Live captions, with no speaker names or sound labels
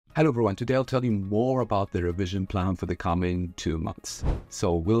Hello everyone, today I'll tell you more about the revision plan for the coming 2 months.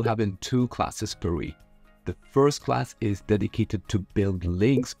 So we'll have in 2 classes per week. The first class is dedicated to build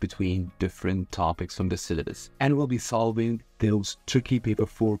links between different topics from the syllabus, and we'll be solving those tricky paper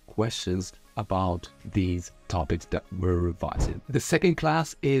 4 questions about these topics that we're revising. The second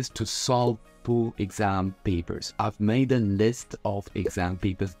class is to solve full exam papers. I've made a list of exam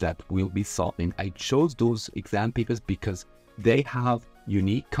papers that we'll be solving. I chose those exam papers because they have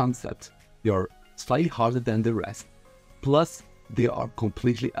unique concepts. They are slightly harder than the rest. Plus, they are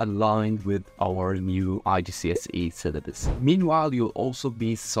completely aligned with our new IGCSE syllabus. Meanwhile, you'll also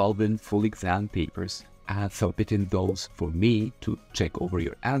be solving full exam papers and submitting those for me to check over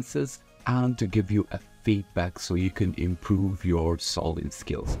your answers and to give you a feedback so you can improve your solving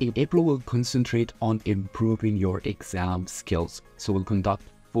skills. In April, we'll concentrate on improving your exam skills. So we'll conduct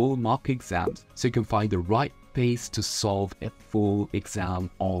full mock exams so you can find the right pace to solve a full exam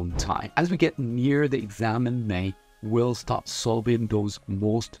on time. As we get near the exam in May, we'll start solving those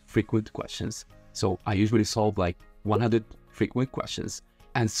most frequent questions. So I usually solve like 100 frequent questions,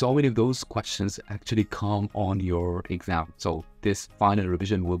 and so many of those questions actually come on your exam. So this final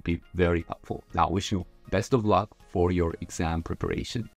revision will be very helpful. Now, I wish you best of luck for your exam preparation.